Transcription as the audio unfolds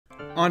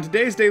On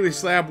today's Daily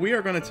Slab, we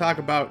are going to talk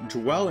about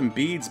Joel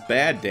Embiid's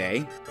bad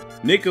day,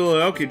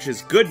 Nikola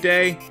Jokic's good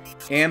day,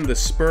 and the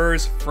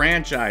Spurs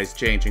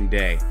franchise-changing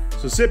day.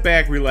 So sit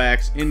back,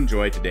 relax,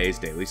 enjoy today's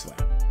Daily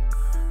Slab.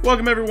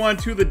 Welcome everyone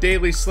to the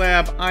Daily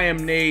Slab. I am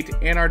Nate,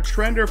 and our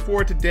trender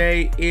for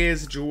today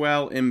is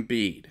Joel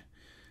Embiid.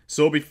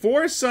 So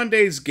before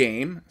Sunday's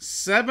game,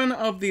 7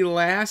 of the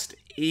last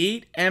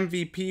 8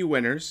 MVP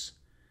winners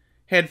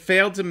had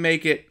failed to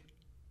make it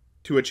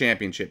to a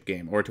championship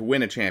game, or to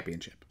win a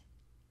championship.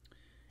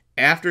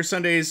 After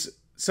Sunday's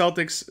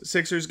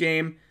Celtics-Sixers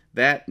game,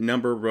 that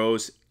number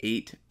rose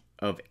 8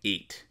 of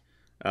 8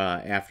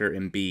 after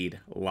Embiid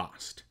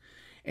lost.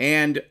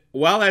 And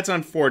while that's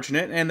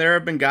unfortunate, and there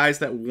have been guys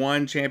that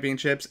won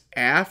championships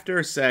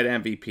after said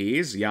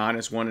MVPs.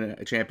 Giannis won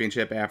a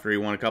championship after he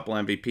won a couple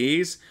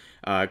MVPs.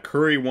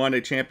 Curry won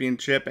a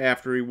championship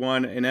after he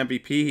won an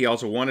MVP. He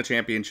also won a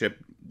championship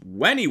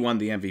when he won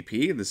the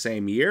MVP the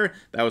same year.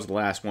 That was the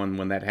last one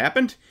when that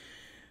happened.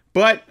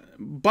 But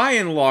by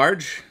and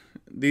large,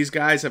 these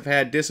guys have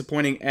had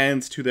disappointing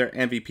ends to their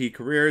MVP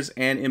careers,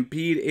 and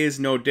Embiid is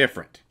no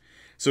different.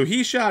 So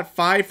he shot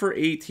 5 for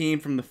 18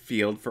 from the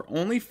field for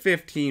only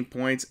 15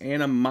 points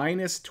and a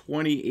minus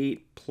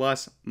 28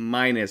 plus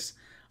minus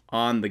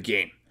on the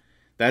game.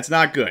 That's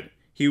not good.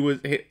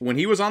 When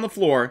he was on the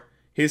floor,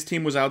 his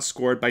team was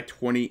outscored by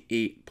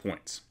 28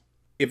 points.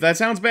 If that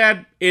sounds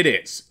bad, it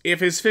is. If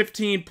his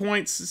 15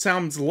 points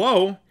sounds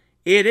low,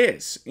 it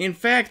is. In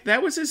fact,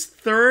 that was his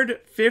third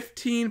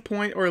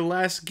 15-point or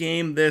less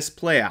game this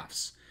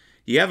playoffs.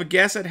 You have a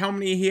guess at how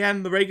many he had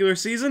in the regular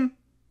season?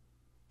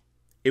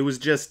 It was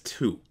just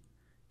 2.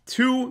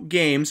 2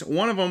 games,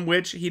 one of them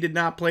which he did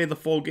not play the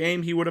full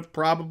game. He would have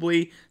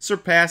probably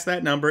surpassed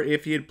that number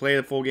if he had played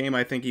a full game.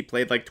 I think he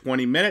played like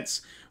 20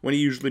 minutes when he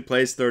usually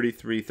plays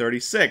 33,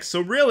 36.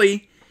 So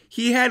really,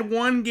 he had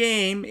one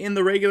game in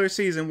the regular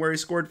season where he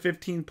scored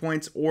 15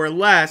 points or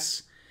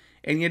less,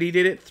 and yet he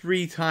did it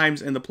 3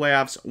 times in the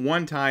playoffs,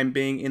 one time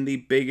being in the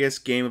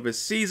biggest game of his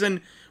season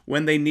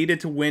when they needed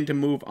to win to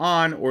move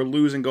on or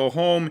lose and go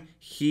home.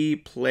 He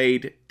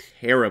played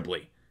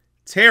terribly.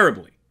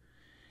 Terribly.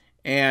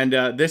 And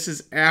this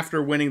is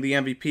after winning the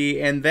MVP,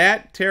 and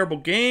that terrible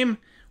game,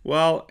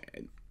 well,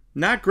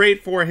 not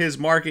great for his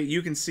market.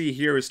 You can see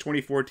here his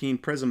 2014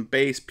 Prism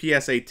Base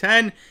PSA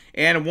 10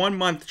 and a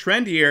 1-month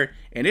trend here,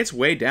 and it's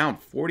way down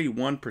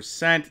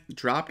 41%,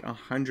 dropped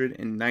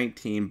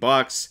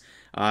 $119.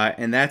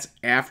 And that's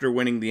after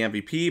winning the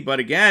MVP. But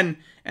again,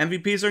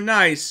 MVPs are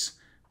nice,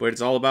 but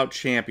it's all about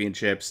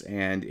championships.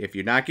 And if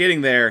you're not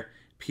getting there,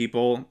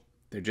 people,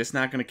 they're just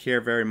not going to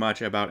care very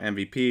much about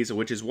MVPs,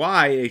 which is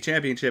why a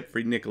championship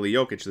for Nikola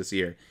Jokić this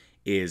year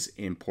is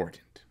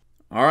important.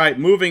 All right,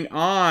 moving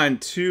on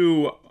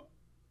to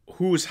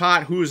who's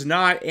hot, who's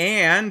not,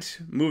 and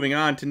moving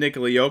on to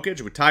Nikola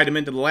Jokić. We tied him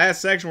into the last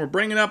section. We're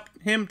bringing up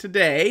him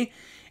today.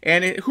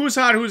 And who's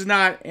hot, who's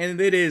not, and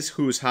it is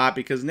who's hot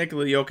because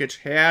Nikola Jokić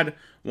had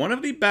one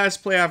of the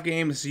best playoff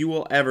games you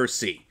will ever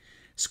see.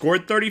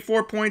 Scored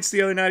 34 points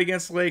the other night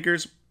against the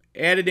Lakers,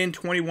 added in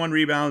 21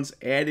 rebounds,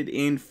 added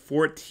in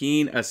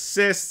 14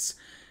 assists,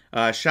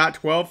 shot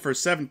 12 for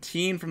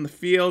 17 from the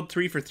field,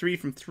 3 for 3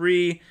 from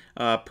 3,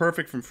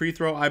 perfect from free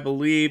throw, I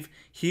believe.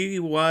 He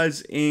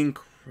was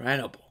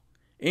incredible.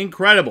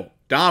 Incredible.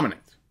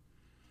 Dominant.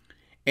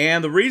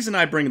 And the reason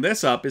I bring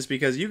this up is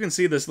because you can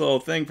see this little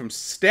thing from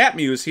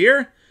StatMuse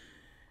here.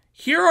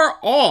 Here are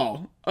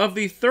all of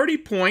the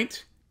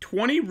 30-point,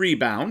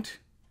 20-rebound,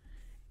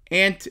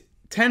 and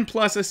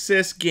 10-plus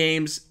assist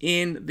games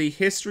in the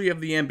history of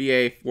the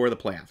NBA for the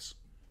playoffs.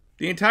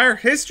 The entire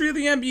history of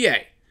the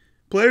NBA.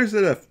 Players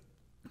that have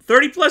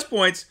 30-plus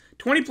points,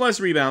 20-plus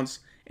rebounds,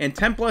 and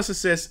 10-plus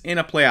assists in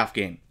a playoff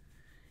game.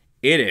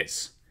 It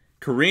is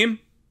Kareem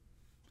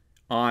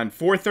on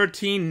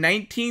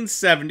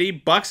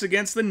 4/13/1970, Bucks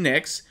against the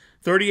Knicks,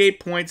 38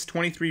 points,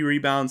 23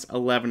 rebounds,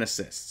 11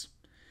 assists.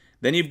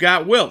 Then you've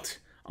got Wilt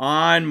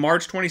on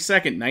March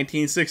 22nd,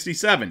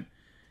 1967.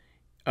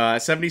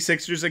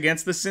 76ers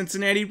against the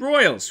Cincinnati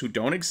Royals, who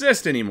don't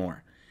exist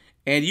anymore.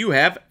 And you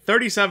have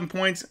 37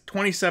 points,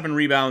 27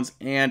 rebounds,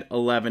 and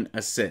 11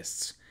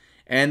 assists.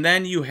 And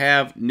then you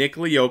have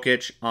Nikola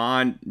Jokić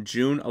on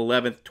June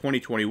 11th,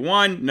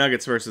 2021,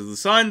 Nuggets versus the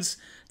Suns.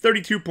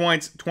 32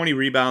 points, 20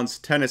 rebounds,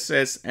 10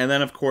 assists, and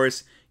then, of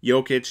course,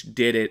 Jokić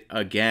did it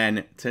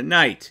again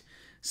tonight.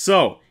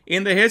 So,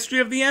 in the history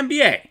of the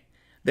NBA,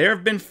 there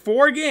have been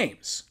 4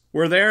 games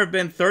where there have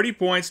been 30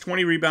 points,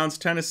 20 rebounds,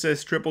 10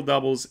 assists,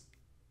 triple-doubles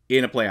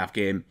in a playoff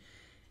game.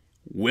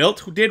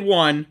 Wilt did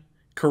one,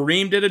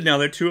 Kareem did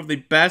another, 2 of the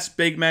best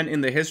big men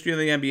in the history of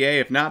the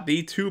NBA, if not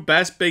the 2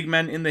 best big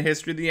men in the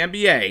history of the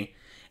NBA,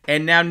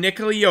 and now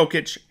Nikola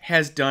Jokić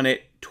has done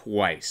it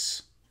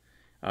twice.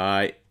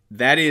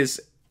 That is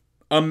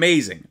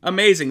amazing.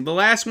 Amazing. The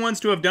last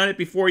ones to have done it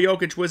before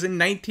Jokić was in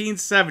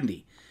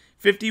 1970.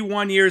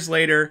 51 years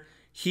later,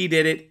 he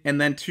did it. And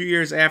then 2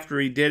 years after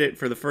he did it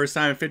for the first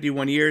time in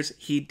 51 years,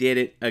 he did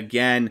it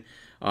again.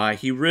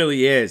 He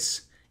really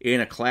is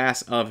in a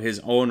class of his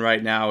own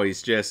right now.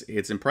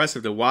 It's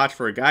impressive to watch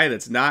for a guy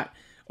that's not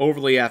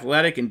overly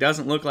athletic and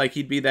doesn't look like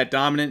he'd be that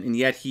dominant, and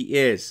yet he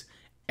is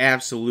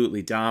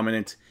absolutely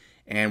dominant.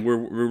 And we're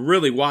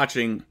really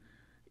watching,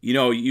 you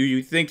know,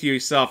 you think to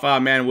yourself, oh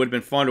man, it would have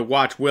been fun to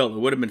watch Wilt. It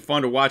would have been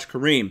fun to watch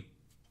Kareem.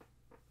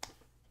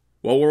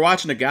 Well, we're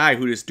watching a guy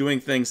who is doing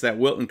things that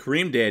Wilt and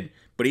Kareem did,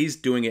 but he's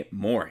doing it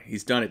more.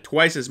 He's done it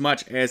twice as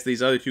much as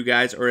these other two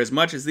guys, or as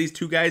much as these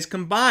two guys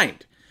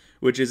combined,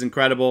 which is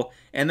incredible.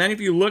 And then if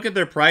you look at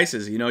their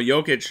prices, you know,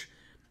 Jokić,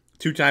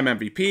 two-time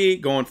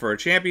MVP, going for a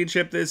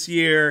championship this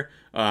year,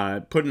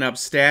 putting up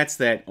stats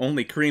that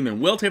only Kareem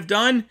and Wilt have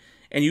done.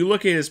 And you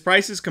look at his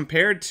prices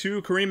compared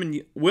to Kareem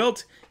and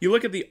Wilt, you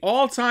look at the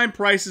all-time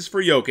prices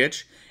for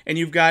Jokić, and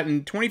you've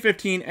gotten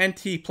 2015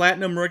 NT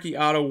Platinum Rookie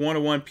Auto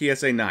 101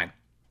 PSA 9.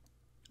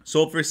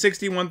 Sold for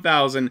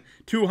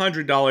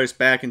 $61,200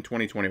 back in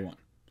 2021.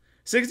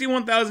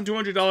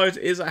 $61,200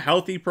 is a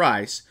healthy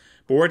price,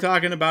 but we're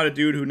talking about a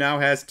dude who now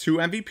has 2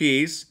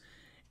 MVPs,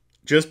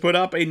 just put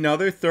up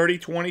another 30,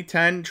 20,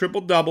 10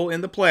 triple-double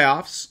in the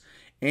playoffs,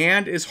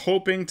 and is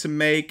hoping to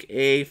make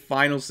a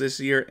finals this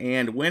year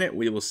and win it.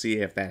 We will see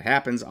if that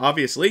happens,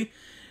 obviously.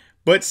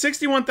 But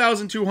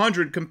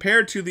 $61,200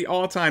 compared to the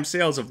all-time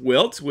sales of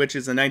Wilt, which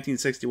is a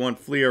 1961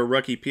 Fleer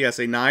Rookie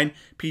PSA 9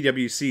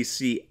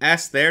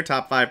 PWCCS there,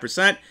 top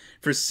 5%,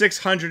 for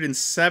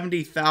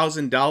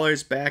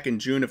 $670,000 back in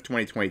June of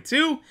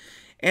 2022.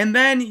 And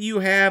then you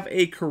have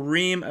a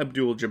Kareem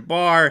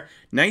Abdul-Jabbar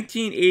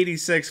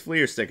 1986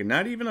 Fleer sticker.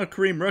 Not even a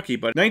Kareem rookie,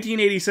 but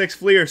 1986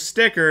 Fleer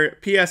sticker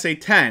PSA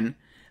 10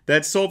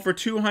 that sold for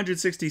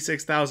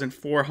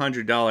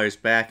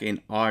 $266,400 back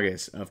in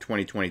August of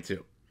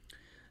 2022.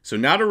 So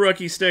not a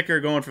rookie sticker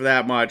going for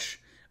that much.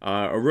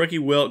 A rookie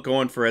Wilt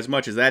going for as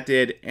much as that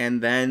did.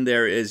 And then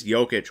there is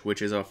Jokić,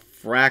 which is a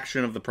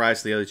fraction of the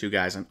price of the other two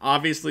guys. And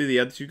obviously the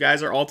other two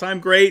guys are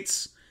all-time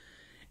greats.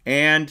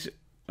 And,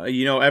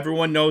 you know,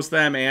 everyone knows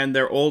them. And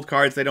they're old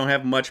cards. They don't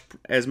have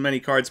as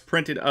many cards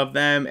printed of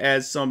them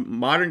as some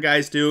modern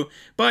guys do.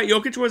 But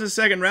Jokić was a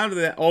second rounder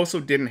that also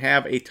didn't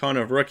have a ton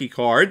of rookie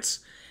cards.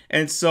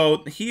 And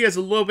so he is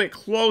a little bit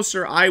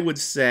closer, I would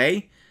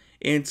say,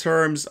 in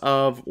terms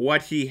of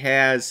what he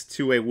has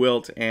to a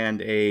Wilt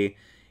and a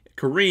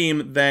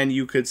Kareem than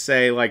you could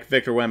say like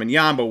Victor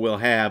Wembanyama will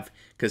have,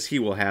 because he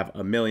will have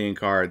a million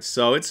cards.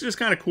 So it's just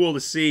kind of cool to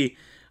see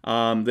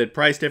the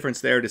price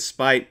difference there,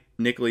 despite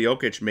Nikola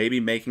Jokić maybe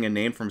making a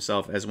name for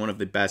himself as one of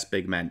the best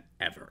big men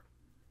ever.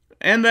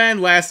 And then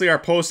lastly, our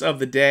post of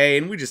the day,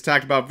 and we just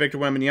talked about Victor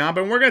Wembanyama,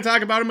 and we're going to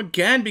talk about him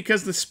again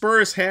because the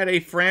Spurs had a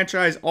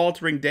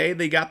franchise-altering day.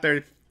 They got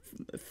their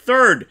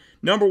third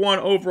 #1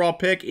 overall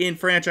pick in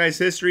franchise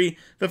history.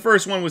 The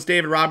first one was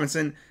David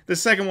Robinson. The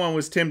second one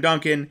was Tim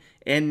Duncan.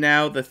 And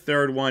now the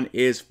third one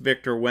is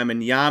Victor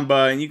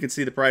Wembanyama. And you can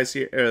see the price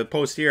here, the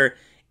post here.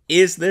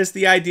 Is this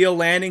the ideal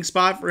landing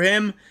spot for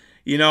him?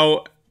 You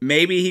know,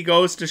 maybe he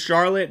goes to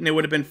Charlotte and it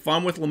would have been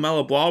fun with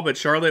LaMelo Ball. But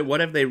Charlotte, what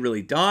have they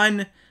really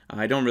done?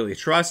 I don't really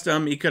trust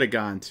him. He could have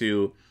gone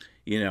to,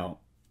 you know,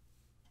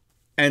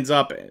 ends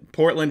up,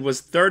 Portland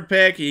was third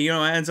pick, you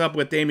know, ends up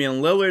with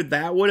Damian Lillard.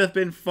 That would have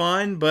been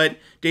fun, but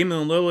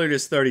Damian Lillard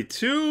is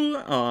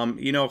 32.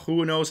 You know,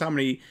 who knows how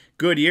many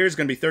good years,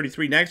 going to be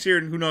 33 next year,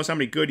 and who knows how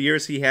many good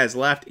years he has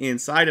left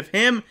inside of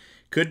him.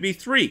 Could be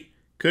 3,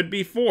 could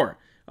be 4.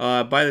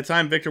 By the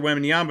time Victor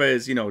Wembanyama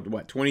is, you know,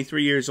 what,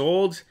 23 years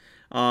old?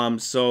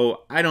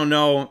 So I don't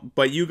know,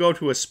 but you go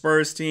to a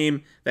Spurs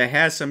team that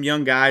has some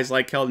young guys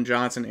like Keldon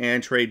Johnson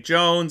and Trey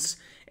Jones,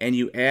 and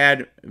you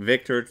add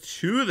Victor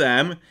to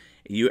them.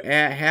 You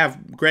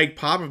have Greg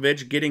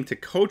Popovich getting to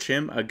coach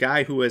him, a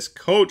guy who has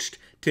coached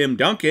Tim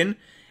Duncan,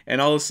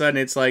 and all of a sudden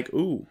it's like,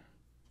 ooh,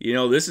 you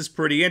know, this is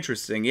pretty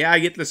interesting. Yeah, I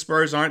get the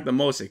Spurs aren't the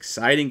most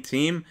exciting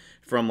team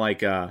from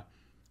like,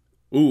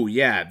 ooh,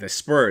 yeah, the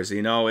Spurs,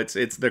 you know,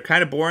 they're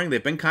kind of boring.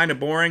 They've been kind of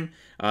boring.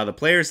 The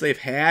players they've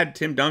had,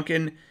 Tim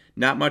Duncan,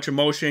 not much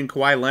emotion.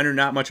 Kawhi Leonard,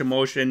 not much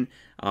emotion.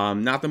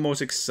 Not the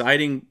most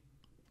exciting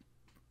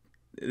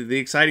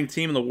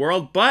team in the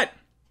world, but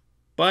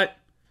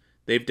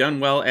they've done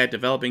well at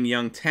developing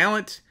young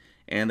talent,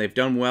 and they've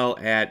done well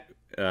at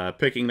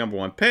picking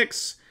 #1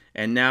 picks,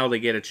 and now they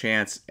get a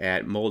chance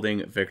at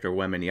molding Victor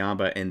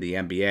Wembanyama in the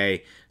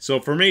NBA. So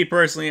for me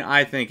personally,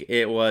 I think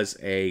it was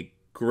a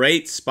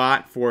great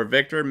spot for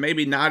Victor.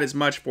 Maybe not as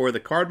much for the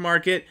card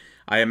market.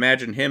 I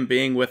imagine him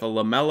being with a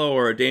LaMelo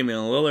or a Damian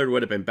Lillard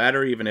would have been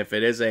better, even if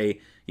it is a,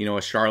 you know,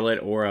 a Charlotte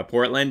or a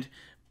Portland.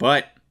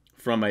 But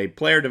from a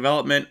player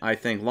development, I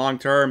think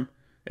long-term,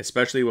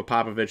 especially with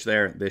Popovich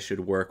there, this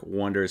should work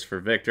wonders for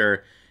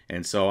Victor.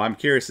 And so I'm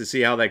curious to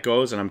see how that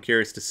goes, and I'm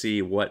curious to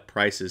see what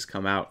prices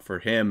come out for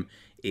him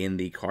in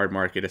the card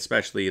market,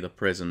 especially the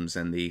Prisms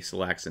and the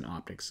Selects and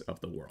Optics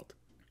of the world.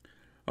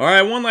 All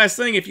right, one last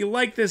thing. If you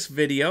like this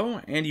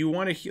video and you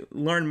want to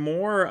learn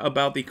more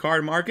about the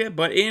card market,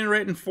 but in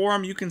written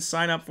form, you can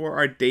sign up for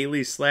our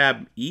Daily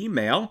Slab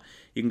email.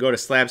 You can go to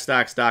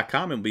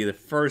SlabStox.com. It'll be the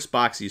first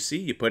box you see.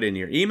 You put in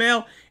your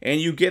email, and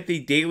you get the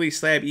Daily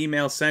Slab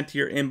email sent to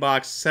your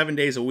inbox 7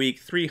 days a week,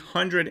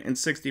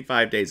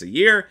 365 days a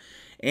year.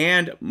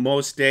 And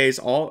most days,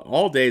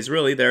 all days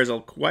really, there's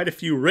quite a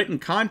few written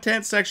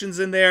content sections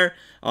in there,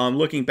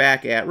 looking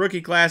back at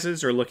rookie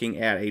classes or looking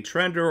at a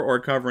trender or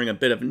covering a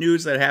bit of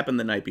news that happened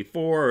the night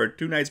before or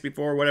 2 nights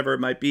before, whatever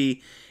it might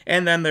be.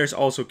 And then there's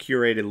also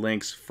curated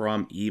links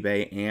from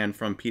eBay and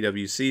from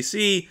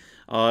PWCC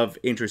of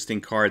interesting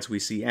cards we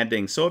see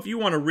ending. So if you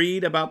want to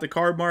read about the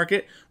card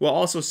market while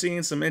also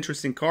seeing some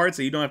interesting cards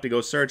that you don't have to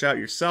go search out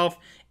yourself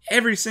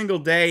every single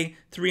day,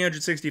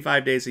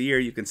 365 days a year,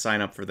 you can sign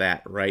up for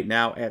that right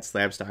now at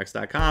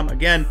SlabStox.com.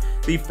 Again,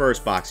 the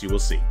first box you will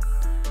see.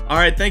 All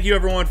right, thank you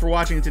everyone for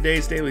watching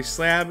today's Daily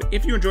Slab.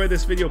 If you enjoyed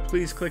this video,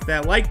 please click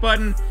that like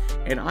button,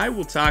 and I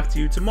will talk to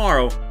you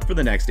tomorrow for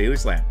the next Daily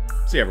Slab.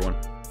 See you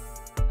everyone.